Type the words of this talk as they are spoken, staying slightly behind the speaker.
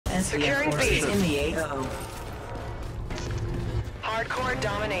Securing B. In the AO. Hardcore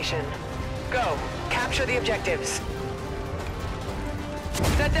domination. Go. Capture the objectives.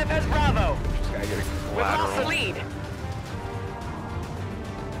 ZDEF has Bravo. We've lost the lead.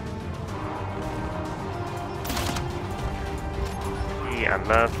 I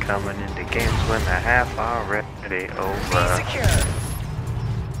love coming into games when the half already over. Be secure.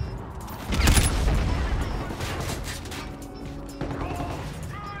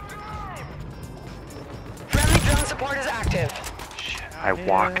 Friendly drone support is active. I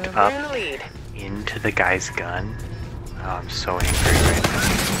walked We're up in the lead. into the guy's gun. Oh, I'm so angry right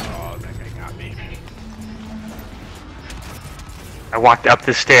now. Oh, that guy got me. I walked up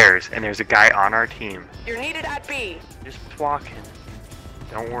the stairs and there's a guy on our team. You're needed at B. Just walking.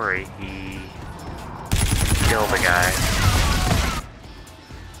 Don't worry, he killed the guy.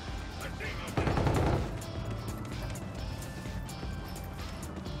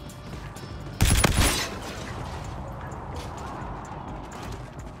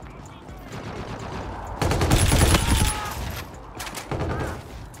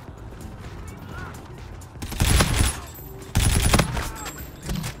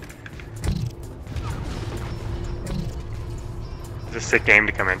 It's a sick game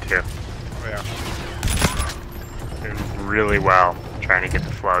to come into. Oh yeah. Doing really well trying to get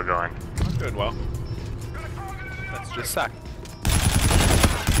the flow going. I'm doing well. That's just suck.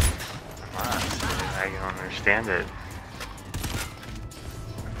 Come on, I don't understand it.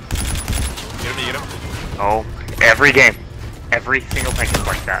 Get him, you get him. Oh, every game. Every single thing is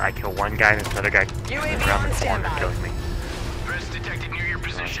like that. I kill one guy and this other guy UAV around on the corner standby. kills me. Threats detected near your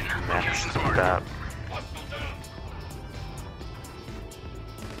position. Messed Locations marked. up.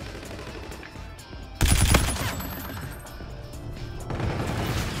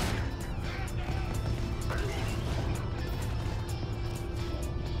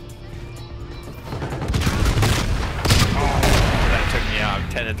 That took me out.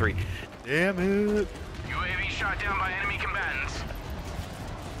 10-3. Damn it. UAV shot down by enemy combatants.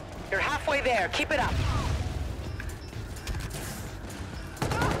 You're halfway there. Keep it up.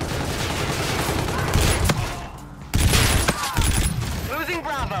 Losing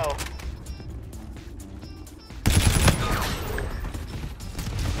Bravo.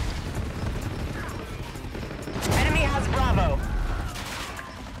 Enemy has Bravo.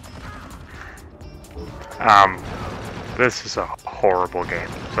 This is a horrible game.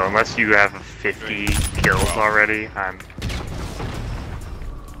 So unless you have 50 kills already, I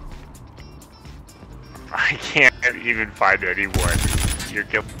can't even find anyone. You're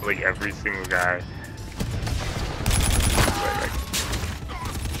killing every single guy.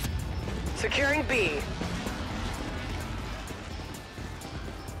 Securing B.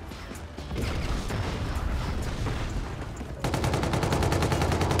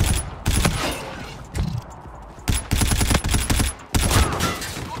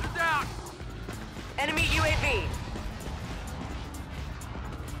 Enemy UAV.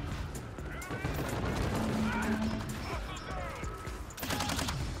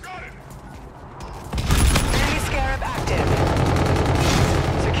 Enemy Scarab active.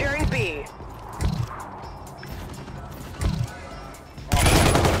 Securing B.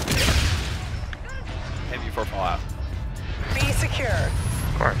 Heavy for fallout. B secure.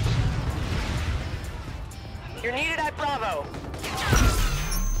 Of course. You're needed at Bravo.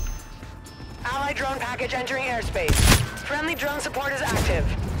 Allied drone package entering airspace. Friendly drone support is active.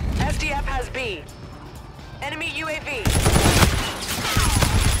 SDF has B. Enemy UAV.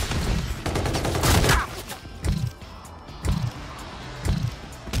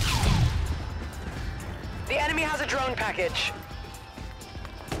 The enemy has a drone package.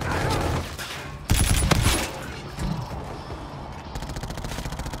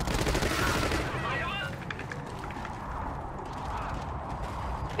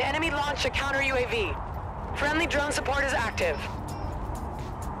 The enemy launched a counter UAV. Friendly drone support is active.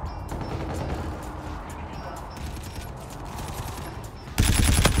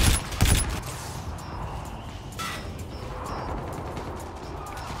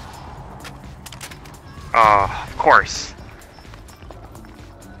 Of course.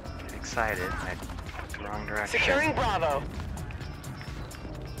 Get excited. I took the wrong direction. Securing Bravo.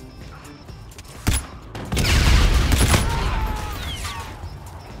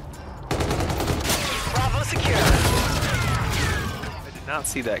 Bravo secure. I did not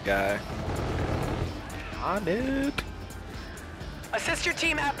see that guy. On it. Assist your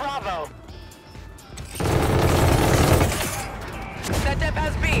team at Bravo. ZDEF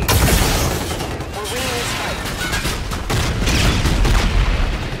has B. We're winning this fight.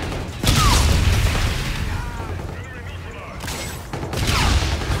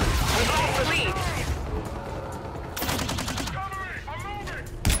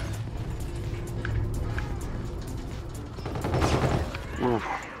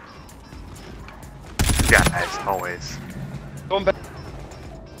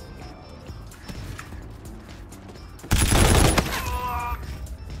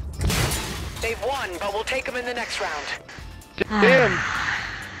 They've won, but we'll take them in the next round. Damn.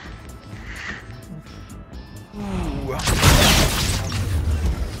 Ooh.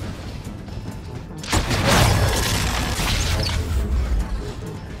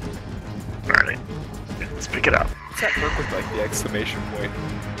 Alright. Let's pick it up. Does that work with like the exclamation point?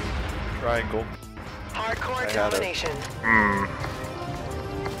 Triangle. Hardcore domination. I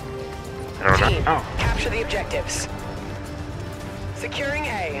don't Team, know. Oh. capture the objectives. Securing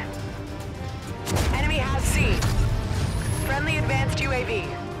A. Enemy has C. Friendly advanced UAV.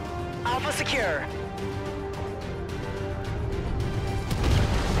 Alpha secure.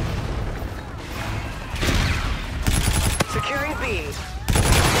 Securing B.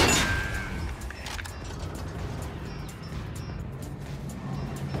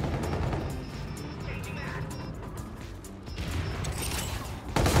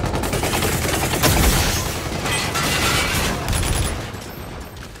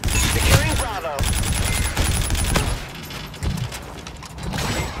 Securing Bravo.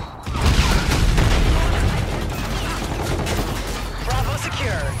 Bravo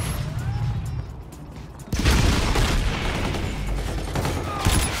secure.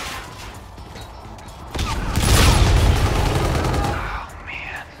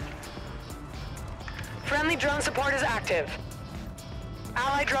 Friendly drone support is active.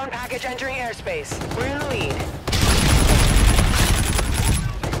 Allied drone package entering airspace. We're in the lead.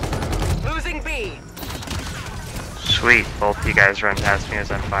 Losing B. Sweet. Both you guys run past me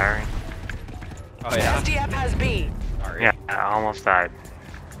as I'm firing. Oh yeah. SDF has B. Sorry. Yeah, I almost died.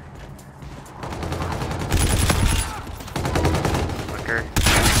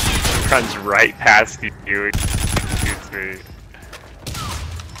 Fucker. Runs right past you. Shoots me.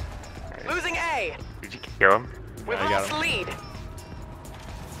 Losing A. Did you kill him? We've I got lost the him. lead.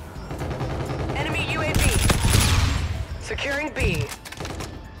 Enemy UAV. Securing B.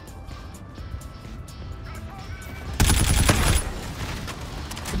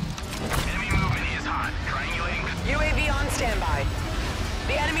 Enemy movement is hot. Triangulating. UAV on standby.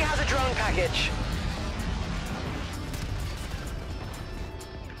 The enemy has a drone package.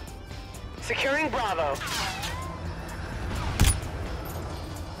 Securing Bravo.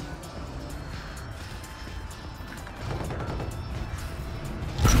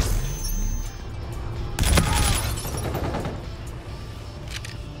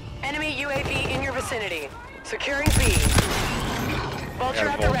 Enemy UAV in your vicinity. Securing B. Vulture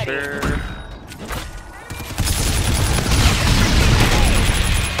Got at a the ready. vulture.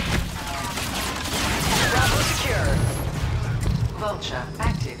 Bravo secure. Vulture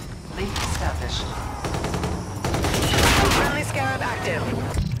active. Link established. Friendly Scarab active.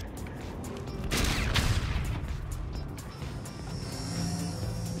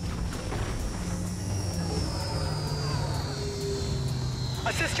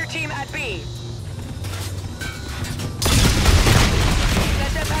 Assist your team at B.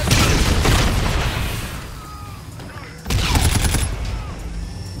 ZF has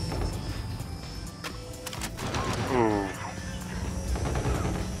Ooh. B.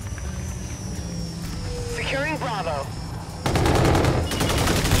 Securing Bravo.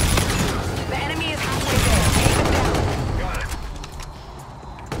 The enemy is halfway there. Take them down. Got it.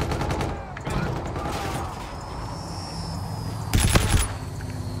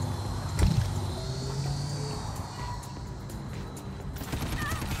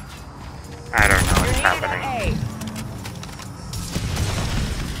 I don't know You're what's needed happening. at A.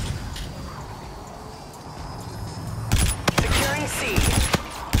 Securing C.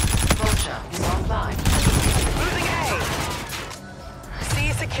 Vulture is online. Losing A.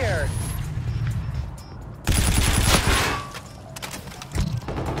 C secure.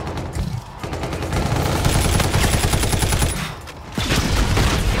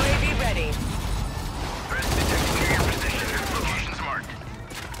 UAV ready. Threats detected near your position. Locations marked.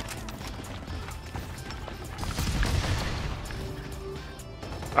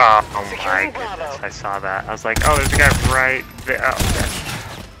 Oh my Securing goodness, Bravo. I saw that. I was like, oh, there's a guy right there. Oh, okay.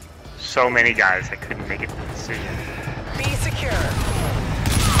 So many guys, I couldn't make a decision. B secure.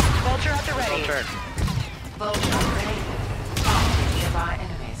 Vulture at the ready. Vulture. Vulture ready. Target nearby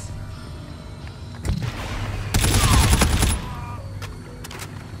enemies.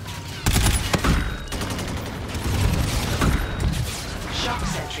 Shock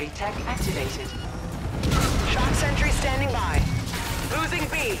sentry tech activated. Shock sentry standing by. Losing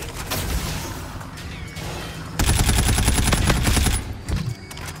B.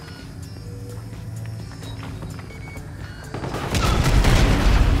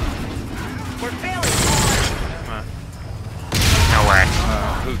 We're failing hard. No way.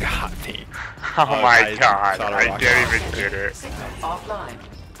 Who got me? Oh my I god, shot a I rocket. didn't even get it. Signal offline.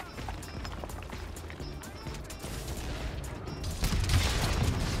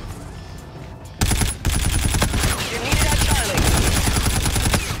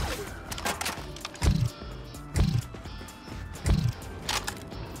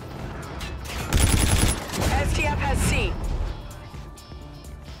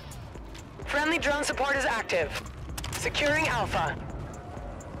 active. Securing Alpha.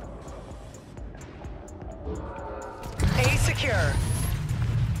 A secure.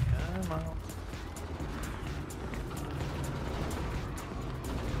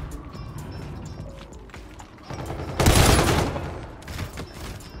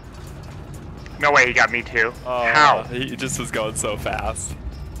 No way, he got me too. Oh, How? He just was going so fast.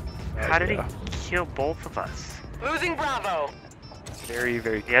 How did he kill both of us? Losing Bravo. Very,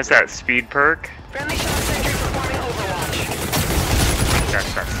 very. He has that speed perk. Friendly shock sentry performing Overwatch.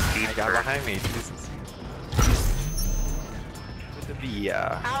 That's that speed I got perk. behind me. Jesus. With the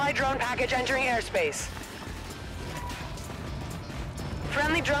Allied drone package entering airspace.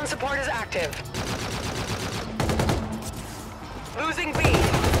 Friendly drone support is active. Losing B.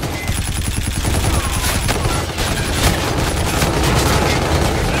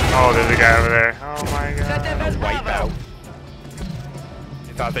 Oh, there's a guy over there. Oh my Set god. them as wipe Bravo. out.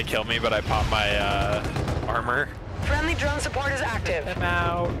 You thought they killed me, but I popped my armor. Friendly drone support is active. Them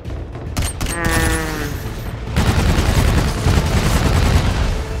out.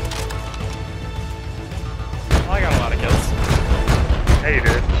 Well, I got a lot of kills. Hey, you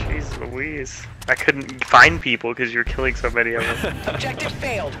did. Jeez Louise. I couldn't find people because you're killing so many of them. Objective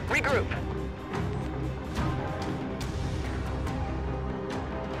failed. Regroup.